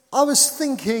I was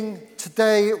thinking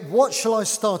today, what shall I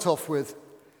start off with?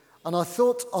 And I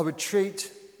thought I would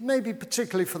treat, maybe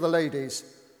particularly for the ladies,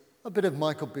 a bit of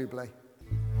Michael Bublé.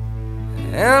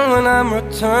 And when I'm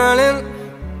returning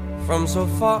from so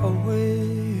far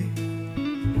away,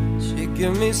 she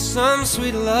give me some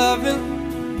sweet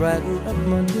loving, brighten up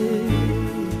my day.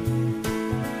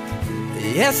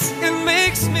 Yes, it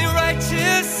makes me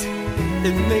righteous,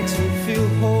 it makes me feel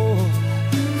whole,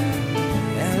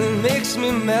 and it makes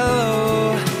me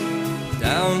mellow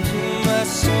down to my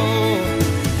soul.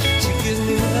 She gives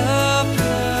me love,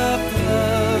 love,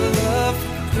 love, love,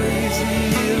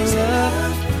 crazy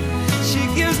love. She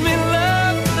gives me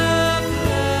love, love,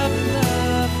 love,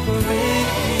 love,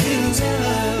 crazy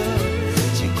love.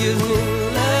 She gives me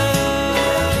love,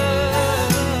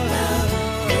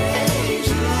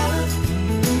 crazy love.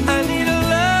 I need a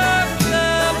love,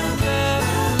 love, love,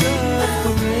 love,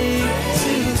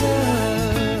 crazy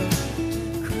love,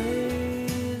 crazy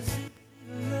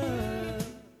love.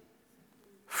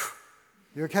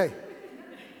 You okay?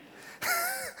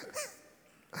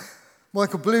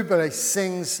 Michael Bublé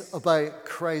sings about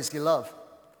crazy love.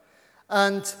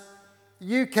 And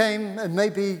you came, and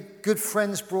maybe good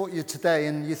friends brought you today,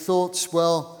 and you thought,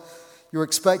 well, you're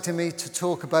expecting me to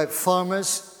talk about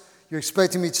farmers, you're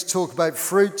expecting me to talk about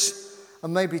fruit,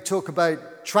 and maybe talk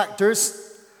about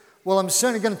tractors. Well, I'm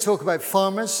certainly going to talk about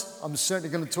farmers, I'm certainly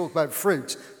going to talk about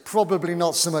fruit, probably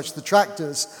not so much the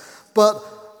tractors. But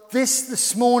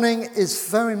this morning is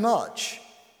very much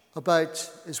about,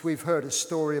 as we've heard, a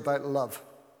story about love.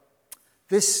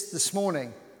 This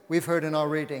morning, we've heard in our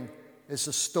reading, is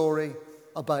a story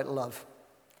about love.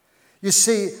 You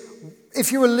see,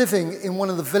 if you were living in one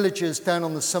of the villages down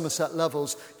on the Somerset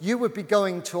Levels, you would be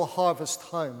going to a harvest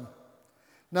home.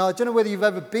 Now, I don't know whether you've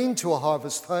ever been to a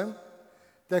harvest home.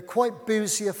 They're quite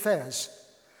boozy affairs.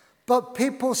 But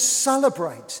people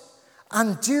celebrate.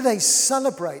 And do they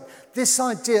celebrate this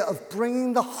idea of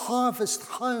bringing the harvest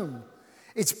home?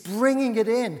 It's bringing it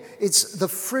in. It's the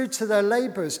fruit of their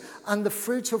labors and the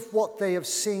fruit of what they have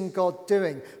seen God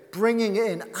doing, bringing it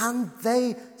in, and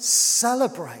they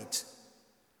celebrate.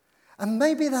 And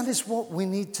maybe that is what we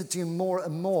need to do more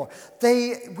and more.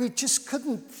 We just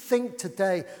couldn't think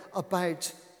today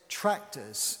about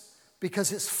tractors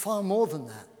because it's far more than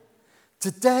that.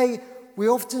 Today, we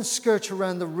often skirt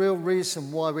around the real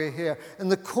reason why we're here. And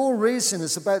the core reason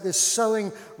is about this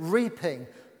sowing, reaping,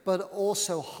 but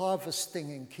also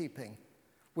harvesting and keeping,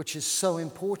 which is so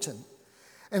important.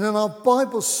 And in our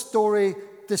Bible story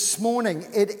this morning,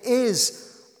 it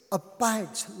is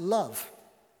about love,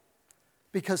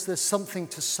 because there's something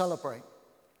to celebrate.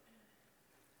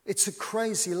 It's a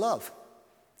crazy love,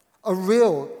 a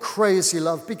real crazy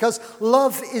love, because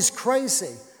love is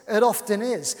crazy. It often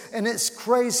is, and it's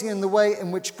crazy in the way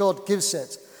in which God gives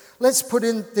it. Let's put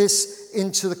this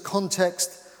into the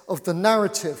context of the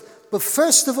narrative. But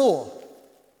first of all,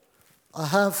 I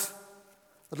have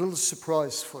a little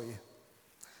surprise for you.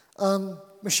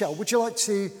 Michelle, would you like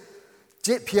to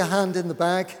dip your hand in the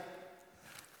bag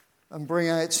and bring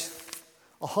out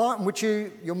a heart? And would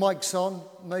you, your mic's on,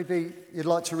 maybe you'd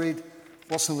like to read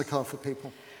what's on the card for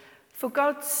people. For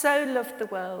God so loved the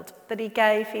world that he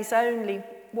gave his only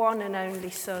one and only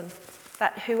Son,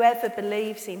 that whoever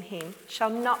believes in him shall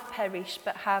not perish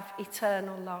but have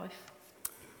eternal life.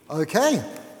 Okay.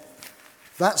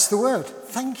 That's the word.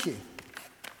 Thank you.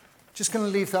 Just going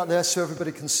to leave that there so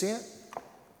everybody can see it,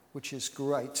 which is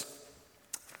great.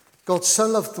 God so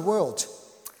loved the world.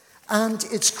 And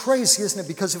it's crazy, isn't it?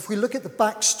 Because if we look at the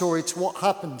backstory to what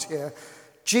happened here,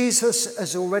 Jesus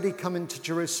has already come into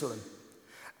Jerusalem.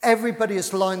 Everybody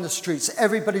has lined the streets.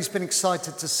 Everybody's been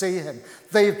excited to see him.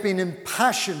 They've been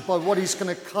impassioned by what he's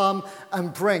going to come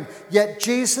and bring. Yet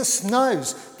Jesus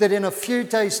knows that in a few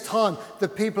days' time, the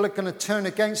people are going to turn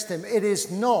against him. It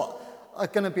is not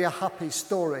going to be a happy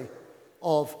story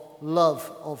of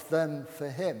love of them for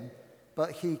him,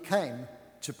 but he came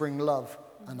to bring love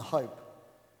and hope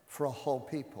for a whole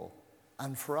people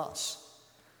and for us.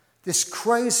 This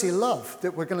crazy love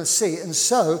that we're going to see. And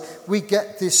so we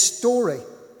get this story.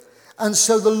 And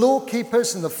so the law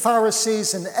keepers and the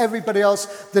Pharisees and everybody else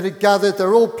that had gathered,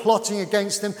 they're all plotting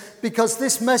against him because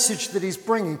this message that he's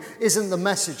bringing isn't the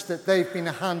message that they've been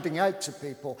handing out to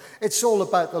people. It's all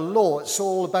about the law. It's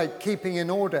all about keeping in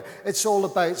order. It's all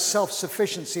about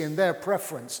self-sufficiency and their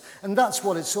preference. And that's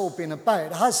what it's all been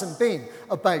about. It hasn't been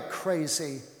about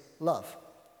crazy love.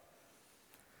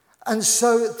 And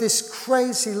so this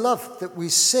crazy love that we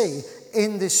see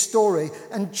in this story,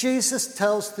 and Jesus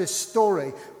tells this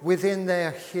story within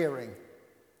their hearing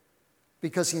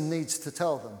because he needs to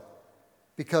tell them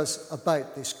because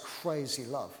about this crazy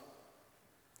love.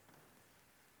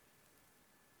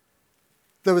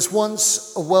 There was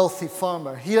once a wealthy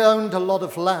farmer. He owned a lot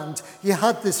of land. He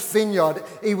had this vineyard.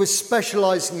 He was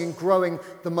specializing in growing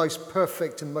the most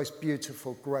perfect and most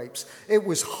beautiful grapes. It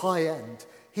was high end.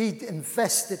 He'd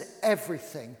invested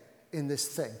everything in this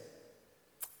thing.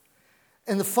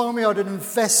 In the farmyard, it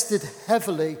invested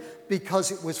heavily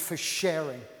because it was for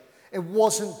sharing. It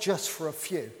wasn't just for a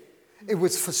few. It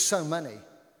was for so many.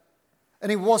 And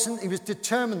he was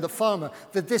determined, the farmer,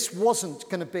 that this wasn't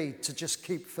going to be to just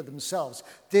keep for themselves.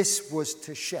 This was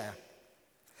to share.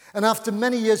 And after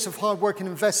many years of hard work and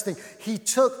investing, he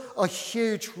took a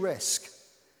huge risk.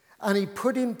 And he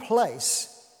put in place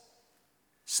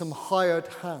some hired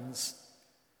hands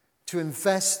to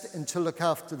invest and to look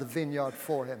after the vineyard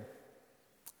for him.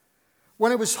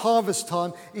 When it was harvest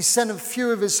time, he sent a few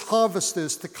of his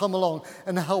harvesters to come along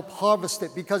and help harvest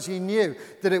it because he knew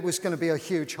that it was going to be a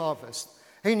huge harvest.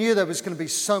 He knew there was going to be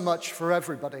so much for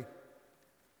everybody.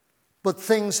 But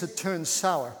things had turned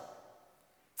sour.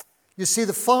 You see,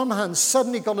 the farmhands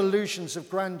suddenly got illusions of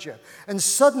grandeur. And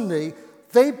suddenly,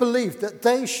 they believed that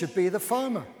they should be the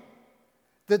farmer.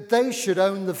 That they should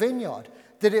own the vineyard.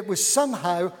 That it was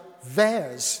somehow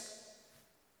theirs.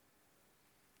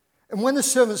 And when the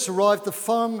servants arrived, the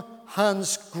farm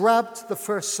hands grabbed the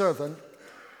first servant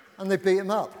and they beat him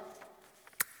up.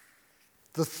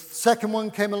 The second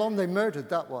one came along, they murdered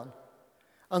that one.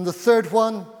 And the third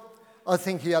one, I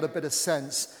think he had a bit of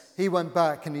sense. He went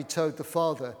back and he told the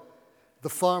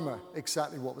farmer,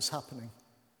 exactly what was happening.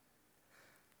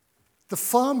 The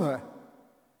farmer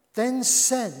then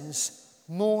sends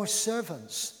more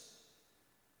servants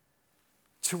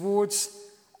towards.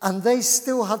 And they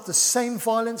still had the same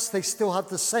violence. They still had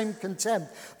the same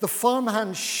contempt. The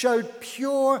farmhand showed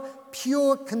pure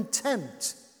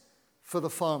contempt for the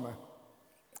farmer.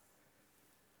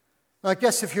 Now, I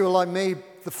guess if you were like me,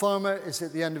 the farmer is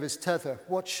at the end of his tether.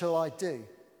 What shall I do?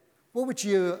 What would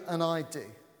you and I do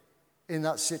in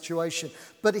that situation?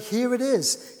 But here it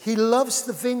is. He loves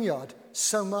the vineyard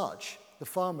so much, the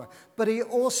farmer. But he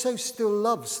also still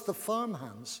loves the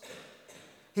farmhands.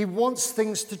 He wants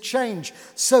things to change.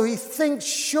 So he thinks,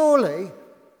 surely,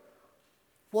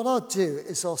 what I'll do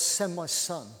is I'll send my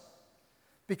son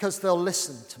because they'll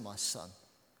listen to my son.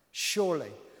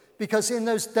 Surely. Because in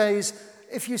those days,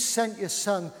 if you sent your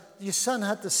son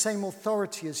had the same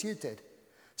authority as you did.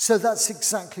 So that's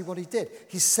exactly what he did.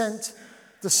 He sent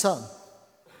the son.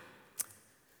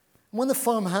 When the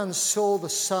farmhands saw the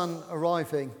son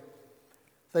arriving,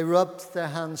 they rubbed their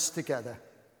hands together.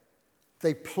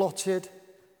 They plotted.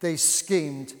 They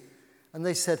schemed, and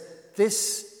they said,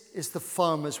 this is the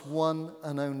farmer's one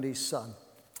and only son.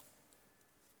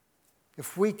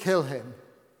 If we kill him,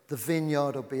 the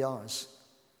vineyard will be ours,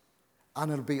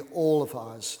 and it'll be all of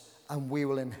ours, and we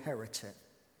will inherit it.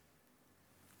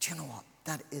 Do you know what?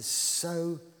 That is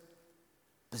so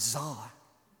bizarre.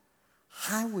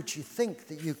 How would you think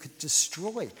that you could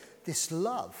destroy this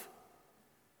love?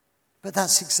 But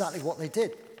that's exactly what they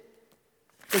did.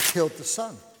 They killed the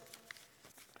son.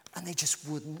 And they just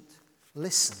wouldn't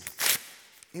listen.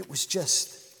 It was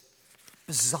just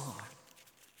bizarre.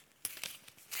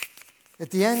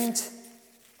 At the end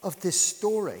of this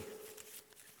story,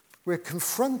 we're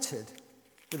confronted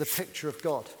with a picture of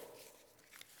God.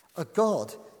 A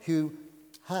God who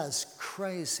has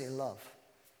crazy love.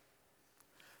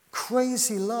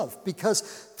 Crazy love,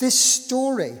 because this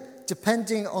story,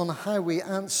 depending on how we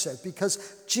answer,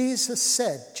 because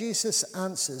Jesus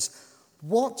answers,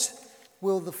 what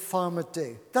will the farmer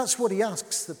do? That's what he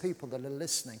asks the people that are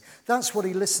listening. That's what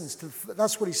he listens to.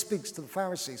 That's what he speaks to the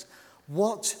Pharisees.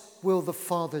 What will the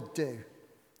Father do?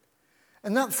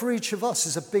 And that for each of us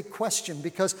is a big question,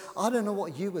 because I don't know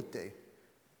what you would do.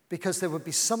 Because there would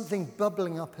be something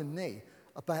bubbling up in me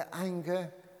about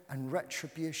anger and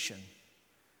retribution,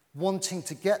 wanting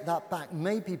to get that back,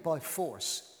 maybe by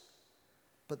force.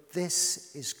 But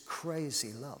this is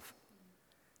crazy love.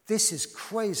 This is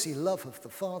crazy love of the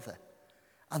Father.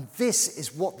 And this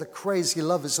is what the crazy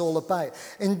love is all about.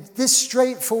 And this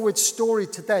straightforward story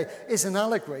today is an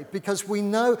allegory, because we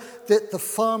know that the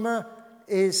farmer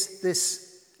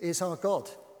is our God.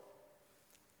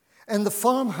 And the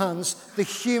farmhands, the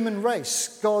human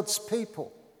race, God's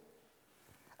people.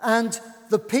 And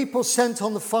the people sent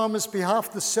on the farmer's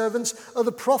behalf, the servants, are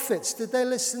the prophets. Did they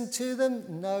listen to them?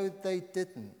 No, they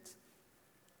didn't.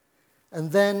 And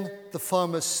then the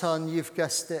farmer's son, you've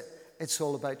guessed it, it's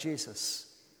all about Jesus.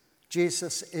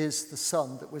 Jesus is the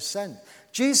son that was sent.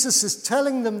 Jesus is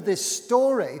telling them this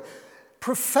story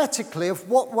prophetically of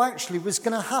what actually was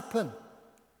going to happen.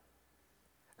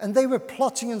 And they were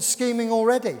plotting and scheming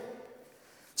already.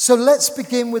 So let's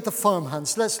begin with the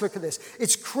farmhands. Let's look at this.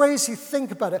 It's crazy.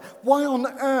 Think about it. Why on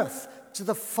earth do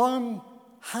the farm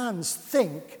hands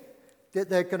think that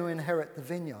they're going to inherit the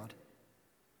vineyard?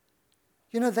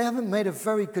 You know, they haven't made a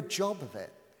very good job of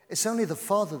it. It's only the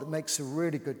Father that makes a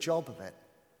really good job of it.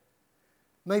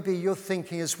 Maybe you're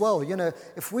thinking as well, you know,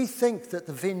 if we think that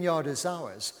the vineyard is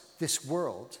ours, this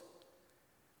world,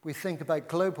 we think about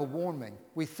global warming,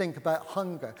 we think about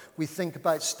hunger, we think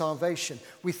about starvation,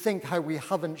 we think how we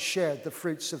haven't shared the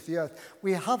fruits of the earth.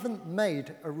 We haven't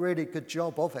made a really good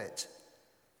job of it.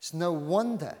 It's no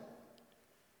wonder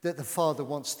that the Father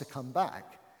wants to come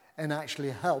back and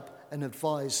actually help and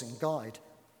advise and guide.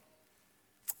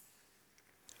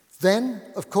 Then,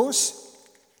 of course,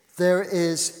 there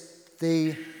is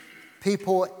the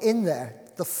people in there,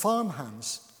 the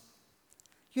farmhands.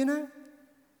 You know,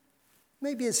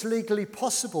 maybe it's legally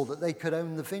possible that they could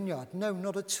own the vineyard. No,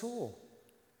 not at all.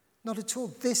 Not at all.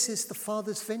 This is the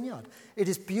Father's vineyard. It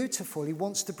is beautiful. He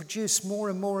wants to produce more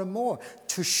and more and more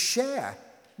to share,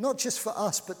 not just for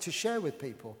us, but to share with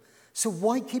people. So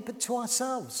why keep it to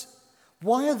ourselves?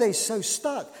 Why are they so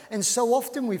stuck? And so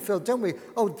often we feel, don't we,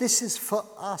 oh, this is for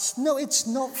us. No, it's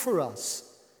not for us.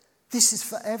 This is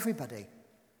for everybody.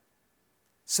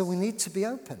 So we need to be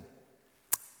open.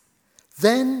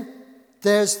 Then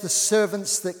there's the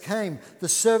servants that came, the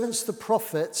servants, the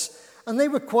prophets, and they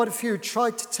were quite a few who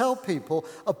tried to tell people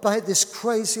about this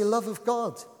crazy love of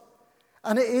God.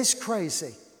 And it is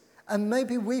crazy. And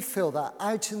maybe we feel that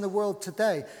out in the world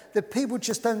today, that people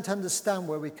just don't understand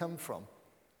where we come from.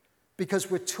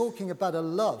 Because we're talking about a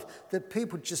love that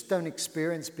people just don't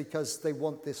experience because they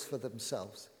want this for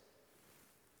themselves.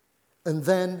 And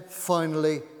then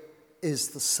finally is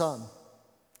the Son.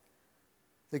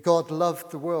 That God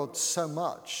loved the world so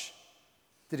much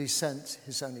that he sent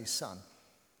his only Son.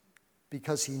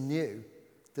 Because he knew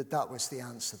that that was the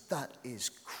answer. That is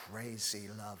crazy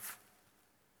love.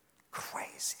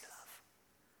 Crazy love.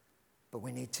 But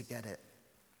we need to get it.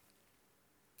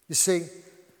 You see,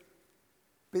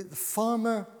 the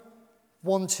farmer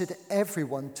wanted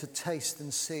everyone to taste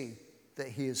and see that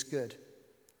he is good.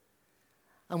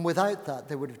 And without that,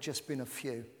 there would have just been a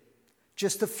few.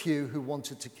 Just a few who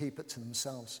wanted to keep it to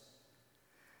themselves.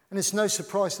 And it's no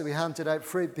surprise that we handed out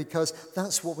fruit because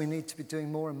that's what we need to be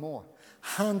doing more and more.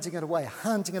 Handing it away,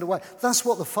 handing it away. That's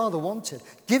what the Father wanted.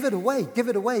 Give it away, give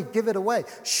it away, give it away.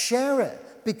 Share it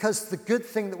because the good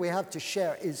thing that we have to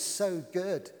share is so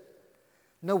good.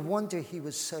 No wonder he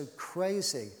was so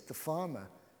crazy, the farmer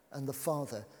and the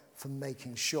Father, for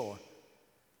making sure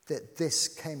that this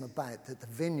came about, that the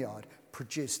vineyard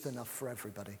produced enough for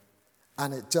everybody.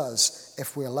 And it does,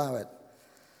 if we allow it.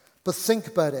 But think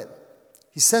about it.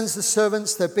 He sends the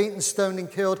servants, they're beaten, stoned,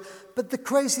 and killed. But the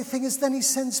crazy thing is then he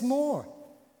sends more.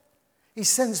 He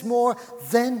sends more,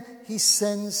 then he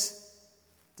sends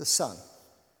the Son.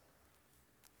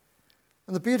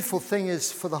 And the beautiful thing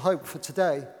is, for the hope for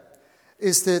today,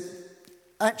 is that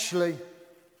actually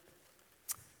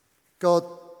God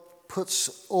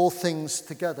puts all things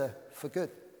together for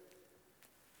good.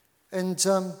 And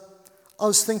I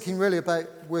was thinking really about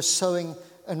we're sowing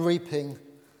and reaping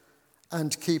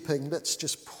and keeping. Let's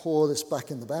just pour this back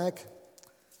in the bag.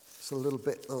 There's a little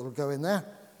bit that will go in there.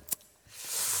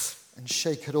 And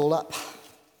shake it all up.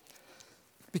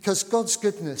 Because God's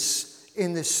goodness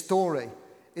in this story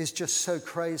is just so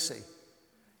crazy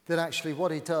that actually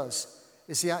what he does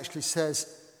is he actually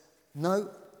says, no,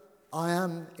 I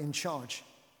am in charge.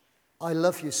 I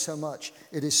love you so much.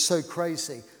 It is so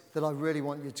crazy that I really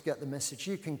want you to get the message.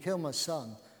 You can kill my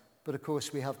son, but of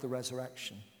course we have the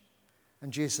resurrection.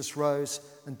 And Jesus rose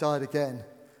and died again.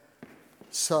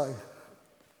 So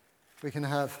we can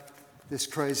have this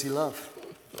crazy love.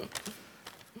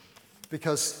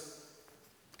 Because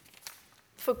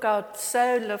for God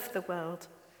so loved the world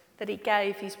that he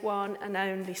gave his one and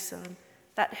only Son,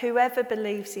 that whoever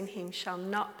believes in him shall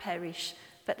not perish,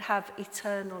 but have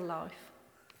eternal life.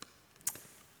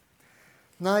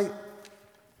 Now,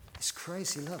 it's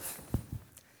crazy love.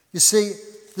 You see,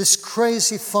 this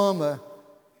crazy farmer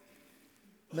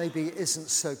maybe isn't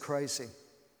so crazy.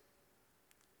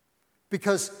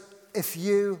 Because if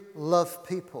you love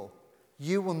people,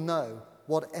 you will know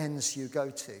what ends you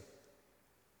go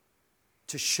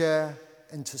to share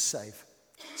and to save,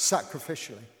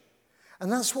 sacrificially.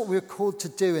 And that's what we're called to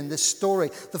do in this story.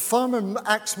 The farmer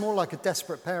acts more like a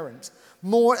desperate parent,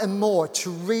 more and more to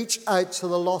reach out to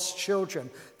the lost children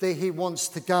that he wants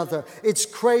to gather. It's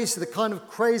crazy, the kind of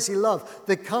crazy love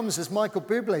that comes, as Michael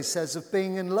Bublé says, of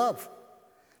being in love.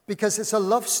 Because it's a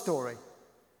love story.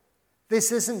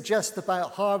 This isn't just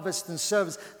about harvest and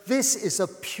service. This is a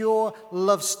pure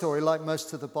love story like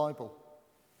most of the Bible.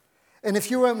 And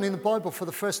if you're opening the Bible for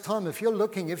the first time, if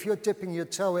you're dipping your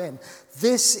toe in,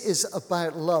 this is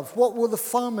about love. What will the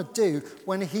farmer do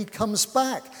when he comes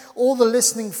back? All the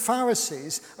listening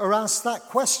Pharisees are asked that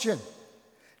question.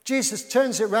 Jesus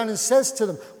turns it around and says to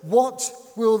them, what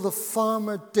will the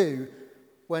farmer do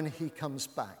when he comes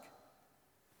back?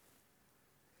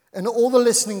 And all the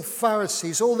listening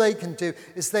Pharisees, all they can do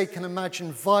is they can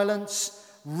imagine violence,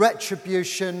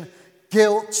 retribution,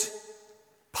 guilt,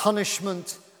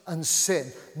 punishment, and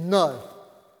sin. No,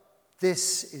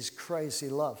 this is crazy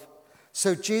love.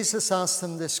 So Jesus asked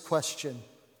them this question.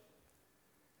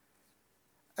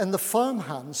 And the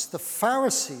farmhands, the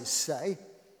Pharisees say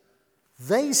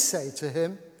to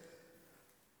him,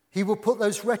 he will put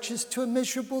those wretches to a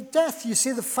miserable death. You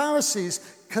see, the Pharisees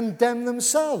condemn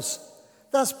themselves.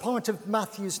 That's part of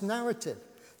Matthew's narrative.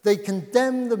 They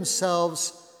condemn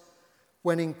themselves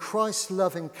when in Christ's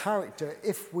loving character,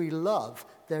 if we love,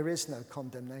 there is no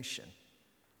condemnation.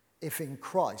 If in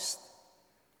Christ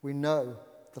we know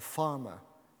the farmer,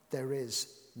 there is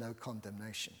no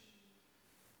condemnation.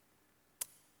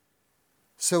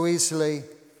 So easily,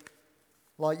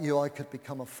 like you, I could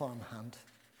become a farmhand.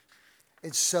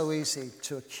 It's so easy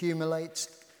to accumulate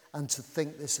and to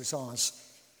think this is ours.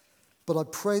 But I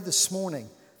pray this morning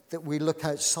that we look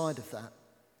outside of that,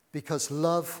 because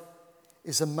love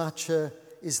is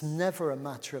never a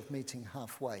matter of meeting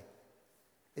halfway.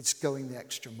 It's going the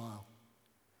extra mile.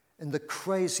 And the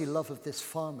crazy love of this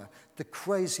farmer, the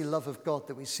crazy love of God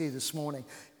that we see this morning,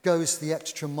 goes the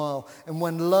extra mile. And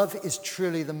when love is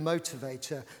truly the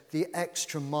motivator, the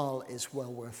extra mile is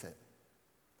well worth it.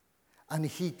 And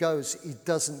he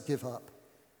doesn't give up.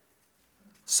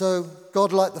 So,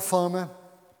 God, like the farmer,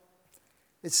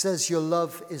 it says your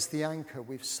love is the anchor.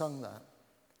 We've sung that.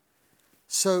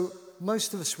 So,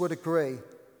 most of us would agree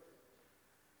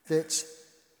that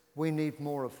we need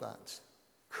more of that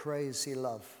crazy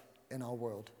love in our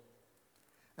world.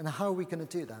 And how are we going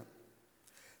to do that?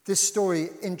 This story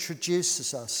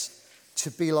introduces us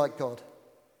to be like God,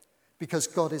 because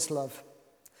God is love.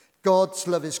 God's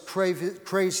love is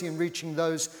crazy in reaching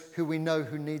those who we know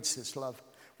who needs his love.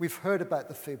 We've heard about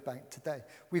the food bank today.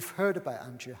 We've heard about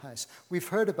Andrew House. We've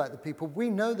heard about the people.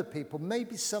 We know the people.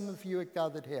 Maybe some of you are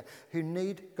gathered here who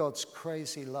need God's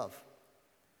crazy love.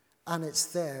 And it's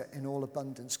there in all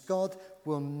abundance. God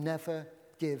will never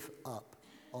give up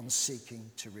on seeking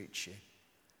to reach you,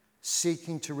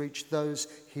 seeking to reach those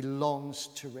he longs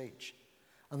to reach.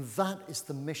 And that is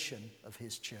the mission of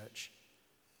his church.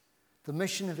 The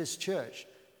mission of his church.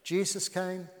 Jesus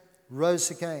came, rose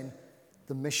again,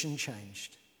 the mission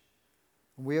changed.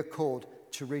 And we are called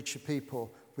to reach a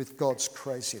people with God's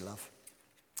crazy love.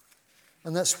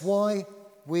 And that's why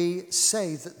we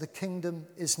say that the kingdom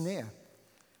is near.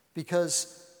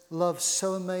 Because love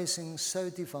so amazing, so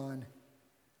divine,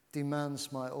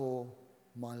 demands my all,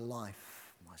 my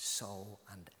life, my soul,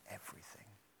 and everything.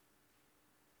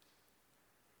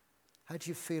 How do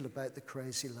you feel about the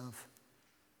crazy love?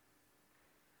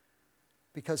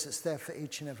 Because it's there for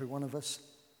each and every one of us.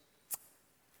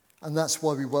 And that's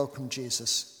why we welcome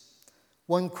Jesus.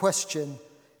 One question,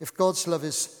 if God's love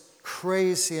is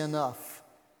crazy enough,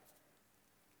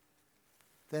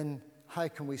 then how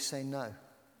can we say no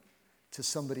to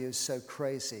somebody who's so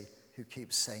crazy who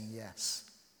keeps saying yes?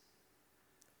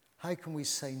 How can we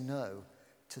say no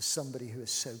to somebody who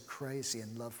is so crazy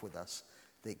in love with us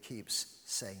that keeps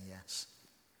saying yes?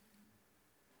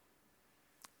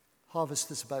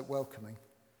 Harvest is about welcoming.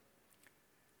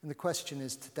 And the question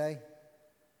is today,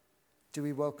 do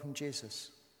we welcome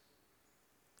Jesus?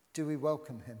 Do we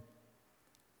welcome him?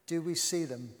 Do we see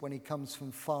them when he comes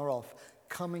from far off,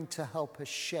 coming to help us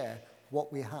share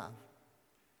what we have?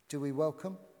 Do we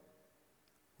welcome?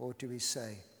 Or do we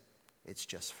say, it's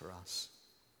just for us?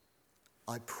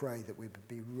 I pray that we would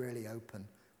be really open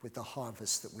with the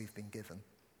harvest that we've been given.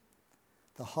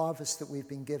 The harvest that we've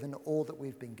been given, all that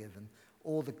we've been given,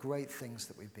 all the great things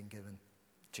that we've been given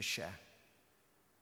to share.